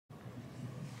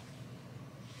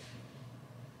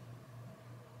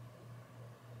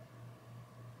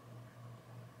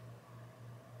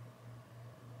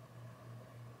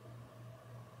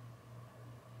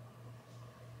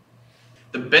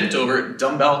the bent over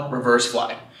dumbbell reverse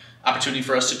fly. Opportunity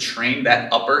for us to train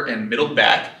that upper and middle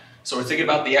back. So we're thinking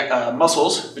about the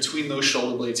muscles between those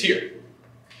shoulder blades here.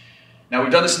 Now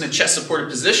we've done this in a chest supported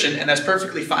position, and that's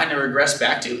perfectly fine to regress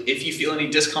back to if you feel any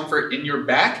discomfort in your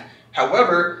back.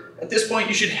 However, at this point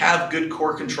you should have good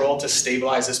core control to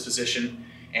stabilize this position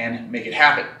and make it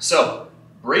happen. So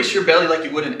brace your belly like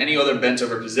you would in any other bent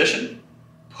over position.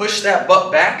 Push that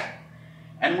butt back,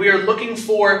 and we are looking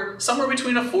for somewhere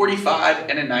between a 45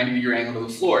 and a 90-degree angle to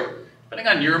the floor. Depending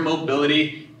on your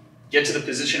mobility, get to the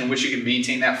position in which you can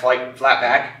maintain that flat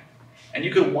back, and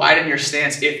you can widen your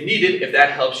stance if needed, if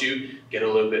that helps you get a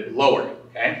little bit lower,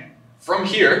 okay? From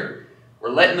here, we're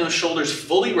letting those shoulders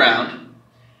fully round.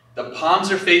 The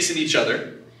palms are facing each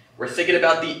other. We're thinking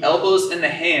about the elbows and the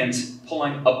hands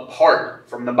pulling apart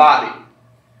from the body.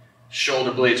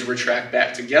 Shoulder blades retract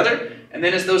back together, and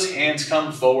then as those hands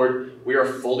come forward, we are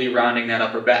fully rounding that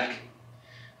upper back.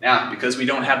 Now, because we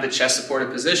don't have the chest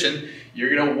supported position,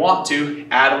 you're gonna want to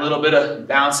add a little bit of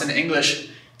bounce in English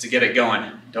to get it going.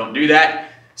 Don't do that.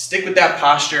 Stick with that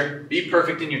posture. Be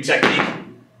perfect in your technique.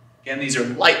 Again, these are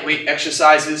lightweight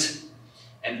exercises,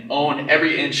 and own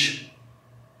every inch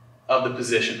of the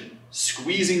position.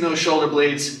 Squeezing those shoulder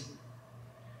blades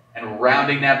and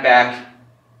rounding that back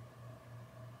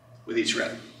with each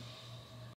rep.